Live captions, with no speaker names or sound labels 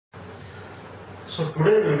So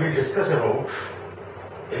today we will discuss about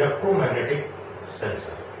electromagnetic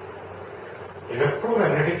sensor.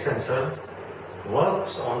 Electromagnetic sensor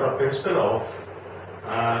works on the principle of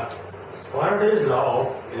Faraday's law of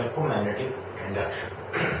electromagnetic induction.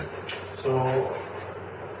 So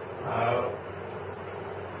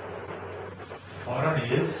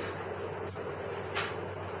Faraday's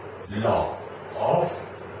law of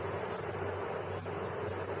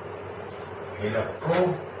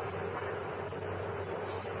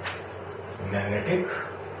electromagnetic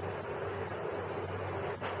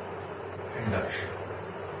induction.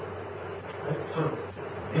 Right? So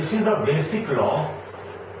this is the basic law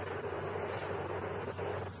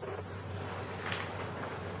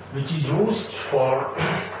which is used for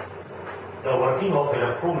the working of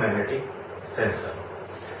electromagnetic sensor.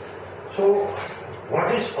 So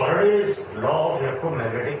what is Faraday's law of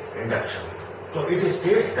electromagnetic induction? So it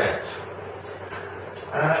states that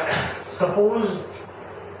suppose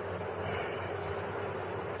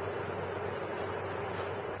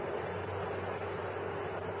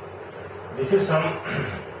this is some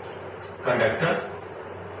conductor.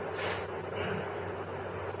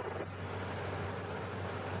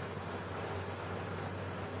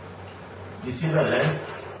 This is the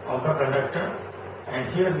length of the conductor,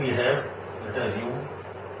 and here we have, let us assume,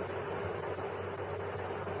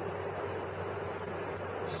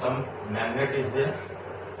 some magnet is there.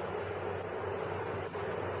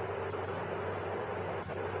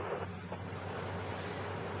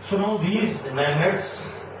 So now these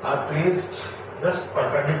magnets are placed just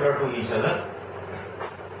perpendicular to each other.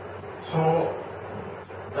 So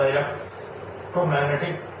the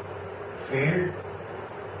electromagnetic field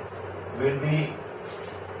will be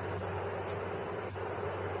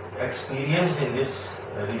experienced in this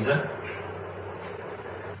region.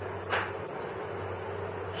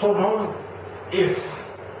 So now if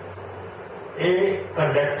a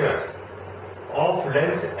conductor of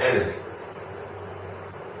length L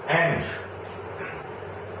and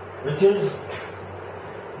which is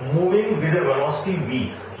moving with a velocity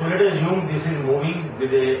v. So let us assume this is moving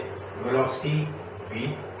with a velocity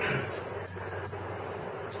v.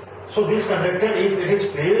 So this conductor, if it is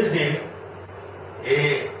placed in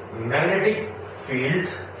a magnetic field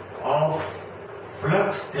of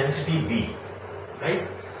flux density V, right,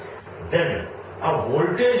 then a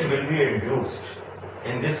voltage will be induced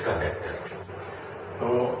in this conductor.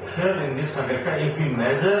 So here in this conductor, if we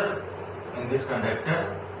measure in this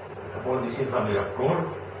conductor, suppose this is some electrode,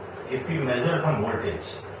 if we measure some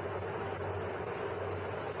voltage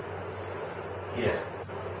here,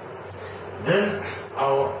 then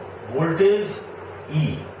our voltage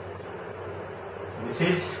E, this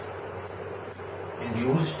is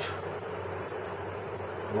induced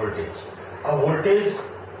voltage. A voltage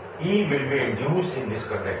E will be induced in this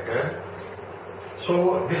conductor.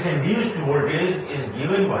 So this induced voltage is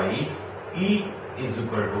given by E is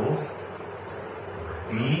equal to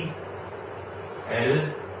B L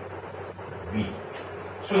V.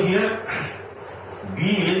 So here B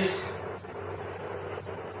is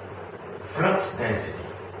flux density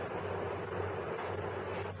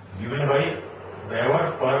given by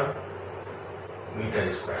watt per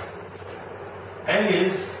meter square. L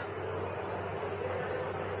is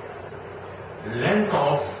length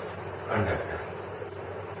of conductor.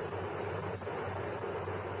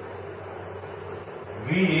 V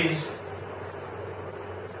is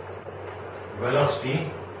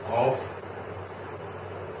velocity of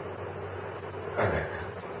conductor.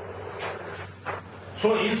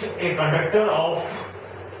 So if a conductor of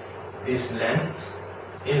this length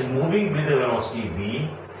is moving with a velocity v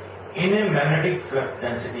in a magnetic flux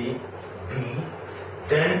density B,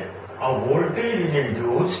 then a voltage is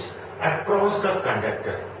induced across the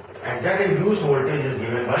conductor, and that induced voltage is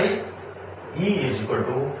given by E is equal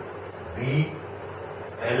to B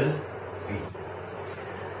L V.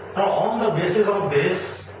 Now on the basis of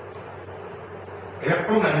this,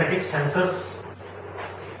 electromagnetic sensors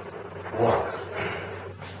work.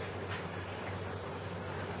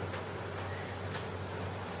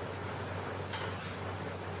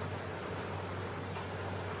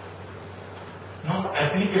 Now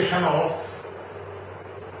application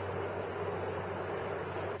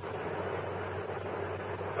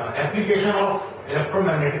of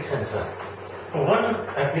electromagnetic sensor. So one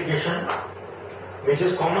application which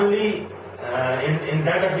is commonly in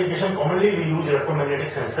that application commonly we use electromagnetic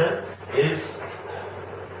sensor is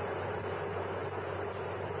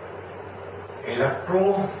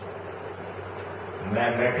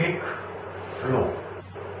electromagnetic flow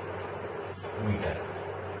meter.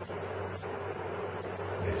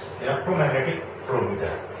 This electromagnetic flow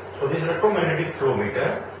meter. So this electromagnetic flow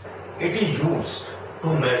meter it is used to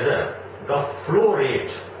measure the flow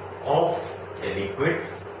rate of a liquid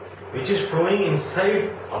which is flowing inside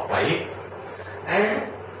a pipe,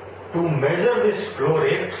 and to measure this flow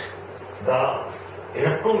rate the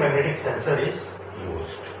electromagnetic sensor is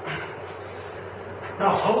used.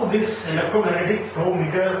 Now how this electromagnetic flow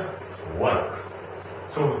meter work?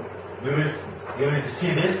 So we will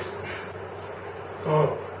see this.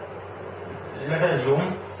 So let us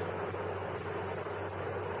assume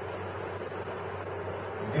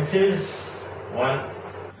this is one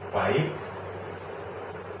pipe.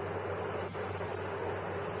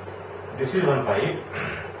 This is one pipe,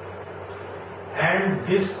 and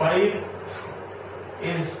this pipe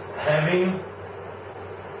is having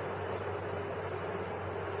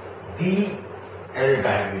D as a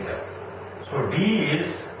diameter. So D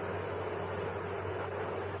is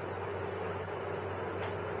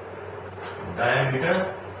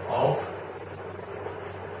diameter of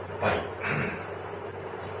pipe.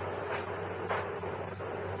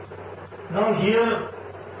 Now here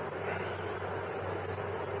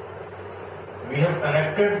we have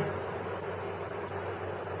connected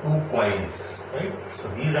two coils, right? So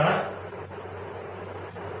these are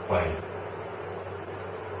coils.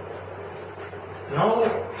 Now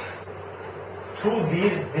through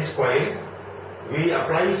this coil we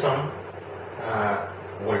apply some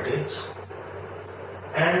voltage,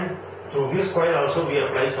 and through this coil also we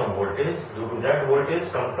apply some voltage. Due to that voltage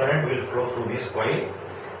some current will flow through this coil,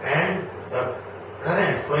 and the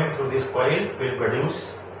current flowing through this coil will produce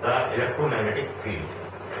the electromagnetic field.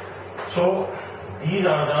 So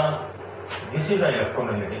this is the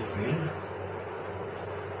electromagnetic field.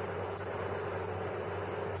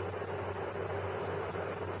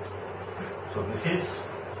 So this is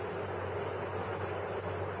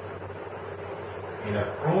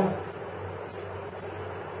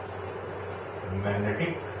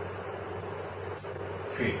electromagnetic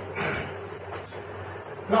field.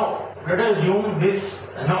 Now let us assume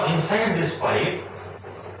this. Now inside this pipe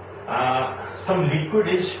some liquid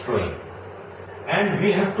is flowing, and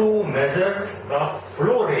we have to measure the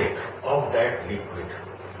flow rate of that liquid.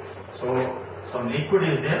 So some liquid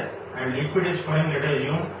is there, and liquid is flowing, let us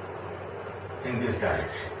assume, in this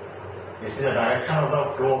direction. This is the direction of the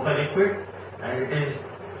flow of the liquid, and it is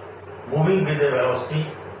moving with a velocity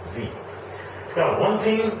v. Now one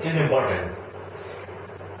thing is important.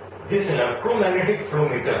 This electromagnetic flow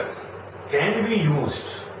meter can be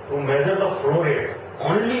used to measure the flow rate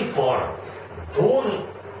only for those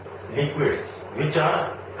liquids which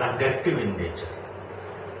are conductive in nature.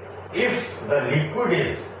 If the liquid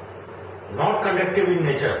is not conductive in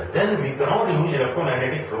nature, then we cannot use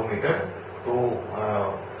electromagnetic flow meter to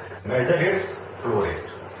measure its flow rate.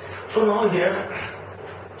 So now here,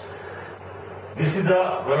 this is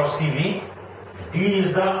the velocity v, d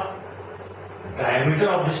is the diameter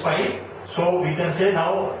of this pipe. So we can say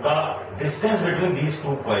now the distance between these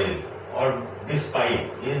two coils or this pipe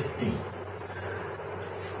is d.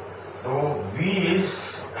 So v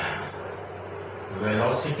is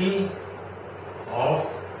velocity of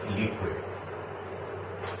liquid,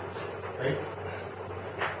 right?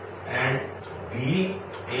 And B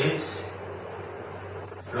is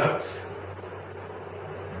flux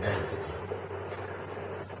density.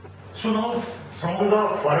 So now from the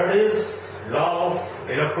Faraday's law of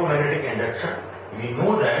electromagnetic induction, we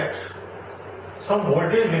know that some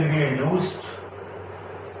voltage will be induced.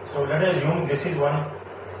 So let us assume this is one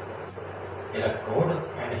electrode,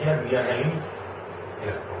 and here we are having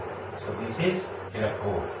electrode. So this is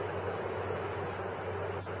electrode.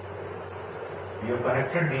 We have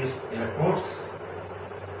connected these electrodes,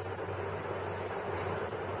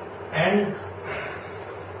 and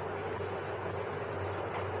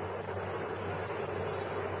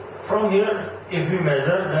from here if we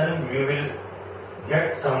measure, then we will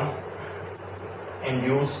get some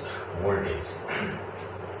induced voltage.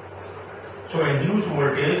 So induced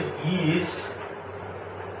voltage E is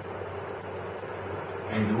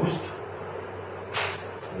induced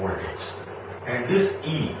voltage, and this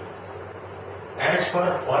E, as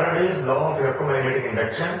per Faraday's law of electromagnetic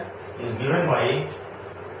induction, is given by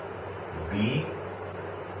B,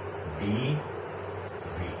 D,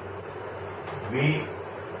 V. We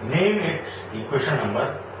name it equation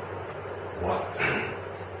number 1.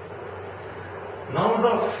 Now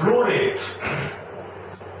the flow rate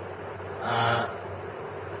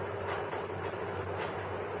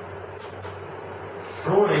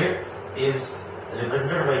is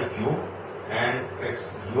represented by Q, and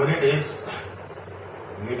its unit is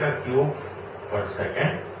meter cube per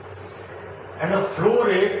second, and the flow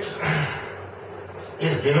rate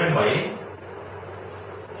is given by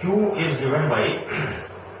Q is given by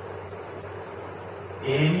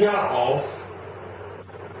area of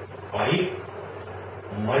pipe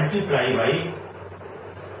multiply by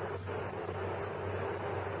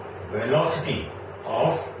velocity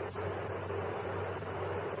of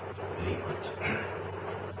liquid.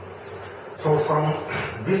 So from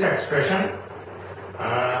this expression,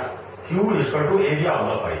 Q is equal to area of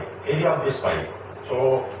the pipe, area of this pipe.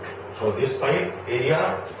 So this pipe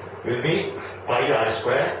area will be pi r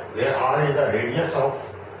square, where r is the radius of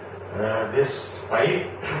this pipe.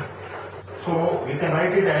 So we can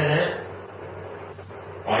write it as a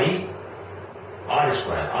pi r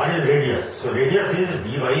square. R is radius. So radius is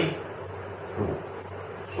d by 2.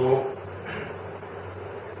 So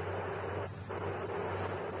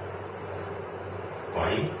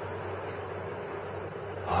pi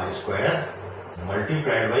r square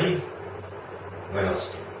multiplied by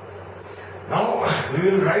velocity. Now we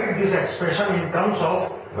will write this expression in terms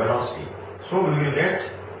of velocity. So we will get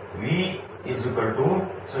V is equal to,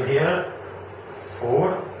 so here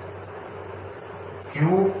 4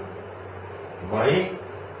 Q by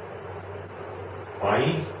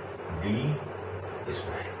pi d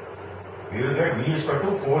square. We will get V is equal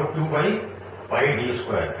to 4Q by pi d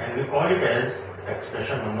square, and we call it as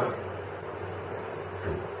expression number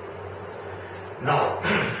 2. Now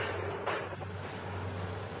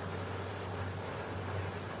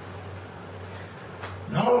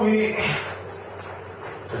we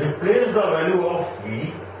replace the value of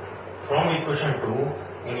V from equation 2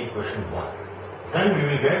 in equation 1. Then we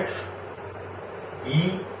will get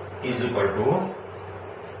E is equal to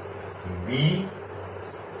B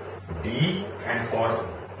d, and for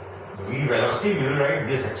V velocity we will write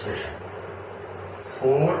this expression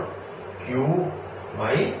 4Q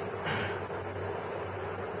by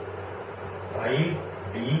pi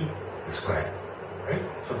d square, right?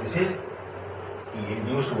 So this is E,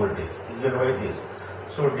 induced voltage, is given by this.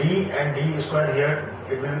 So d and d square here,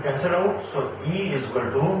 it will be cancelled out. So E is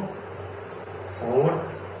equal to 4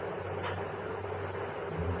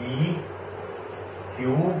 B Q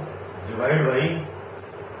divided by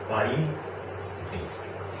pi d.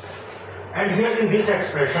 And here in this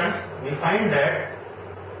expression, we find that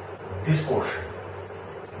this portion,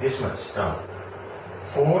 this much term,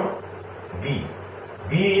 4 B.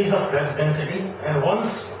 B is the flux density, and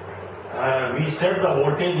once we set the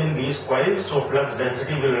voltage in these coils, so flux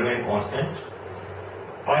density will remain constant.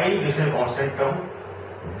 Pi, this is a constant term.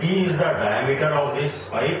 D is the diameter of this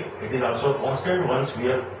pipe, it is also constant once we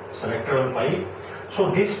have selected on pipe.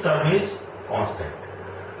 So this term is constant.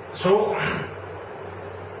 So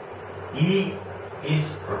E is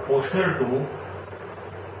proportional to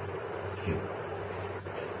Q.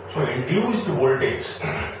 So induced voltage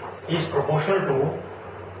is proportional to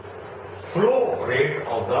flow rate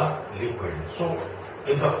of the liquid. So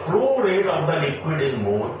if the flow rate of the liquid is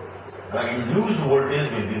more, the induced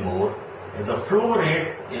voltage will be more. If the flow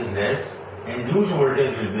rate is less, induced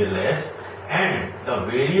voltage will be less, and the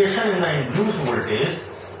variation in the induced voltage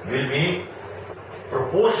will be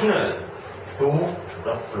proportional to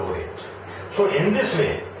the flow rate. So in this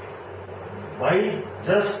way, by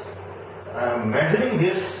just measuring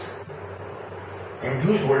this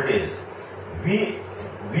induced voltage, we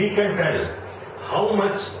can tell how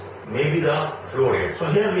much may be the flow rate. So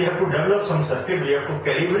here we have to develop some circuit, we have to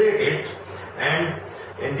calibrate it, and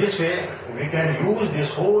in this way we can use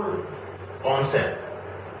this whole concept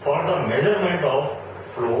for the measurement of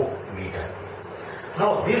flow meter.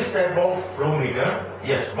 Now this type of flow meter,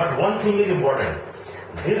 yes, but one thing is important.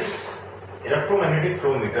 This electromagnetic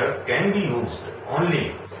flow meter can be used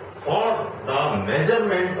only for the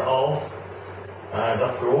measurement of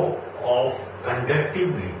the flow of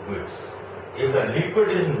conductive liquids. If the liquid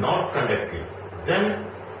is not conductive, then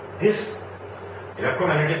this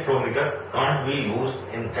electromagnetic flow meter can't be used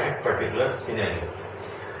in that particular scenario.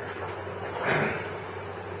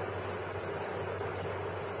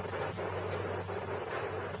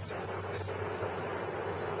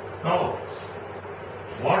 Now,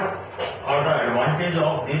 what are the advantages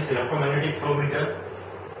of this electromagnetic flow meter?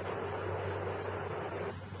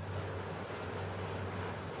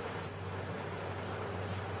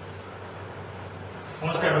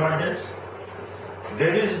 First advantage,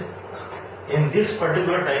 there is, in this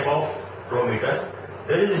particular type of flow meter,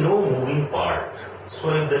 there is no moving part. So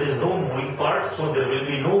if there is no moving part, so there will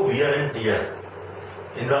be no wear and tear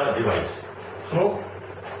in the device. So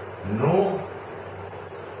no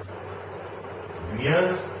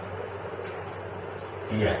wear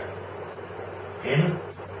tear in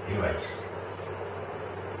device.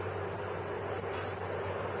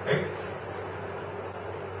 Right?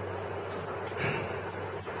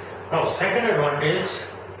 Now, second advantage,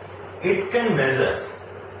 it can measure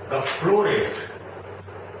the flow rate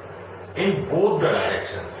in both the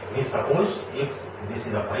directions. Means suppose if this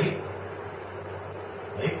is a pipe,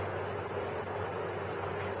 right?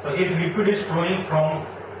 So if liquid is flowing from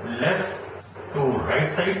left to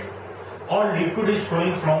right side or liquid is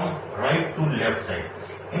flowing from right to left side,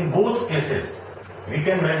 in both cases we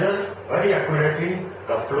can measure very accurately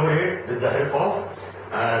the flow rate with the help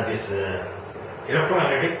of this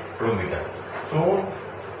electromagnetic flow meter. So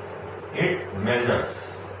it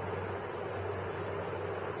measures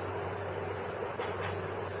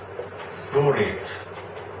flow rate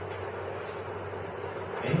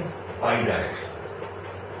in bidirectional.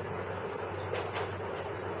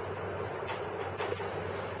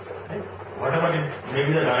 Whatever it may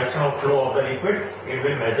be the direction of flow of the liquid, it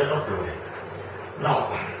will measure the flow rate.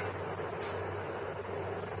 Now,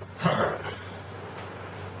 third,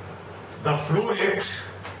 the flow rate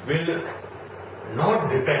will not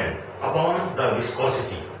depend upon the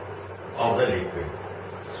viscosity of the liquid.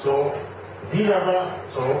 So, these are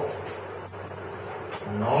the,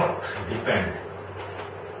 not depend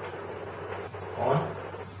on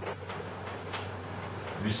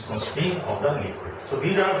viscosity of the liquid. So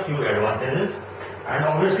these are a few advantages, and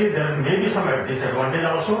obviously there may be some disadvantage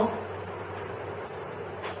also.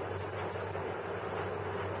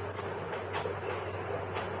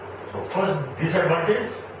 So first disadvantage,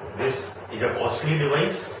 this is a costly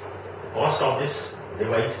device. Cost of this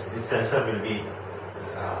device, this sensor will be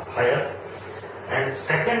higher. And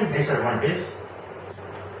second disadvantage,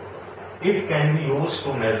 it can be used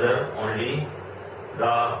to measure only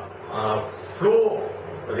the flow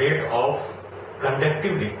rate of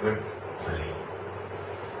conductive liquid only.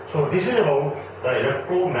 So this is about the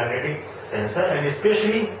electromagnetic sensor and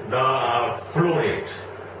especially the flow rate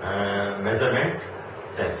measurement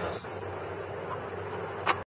sensor.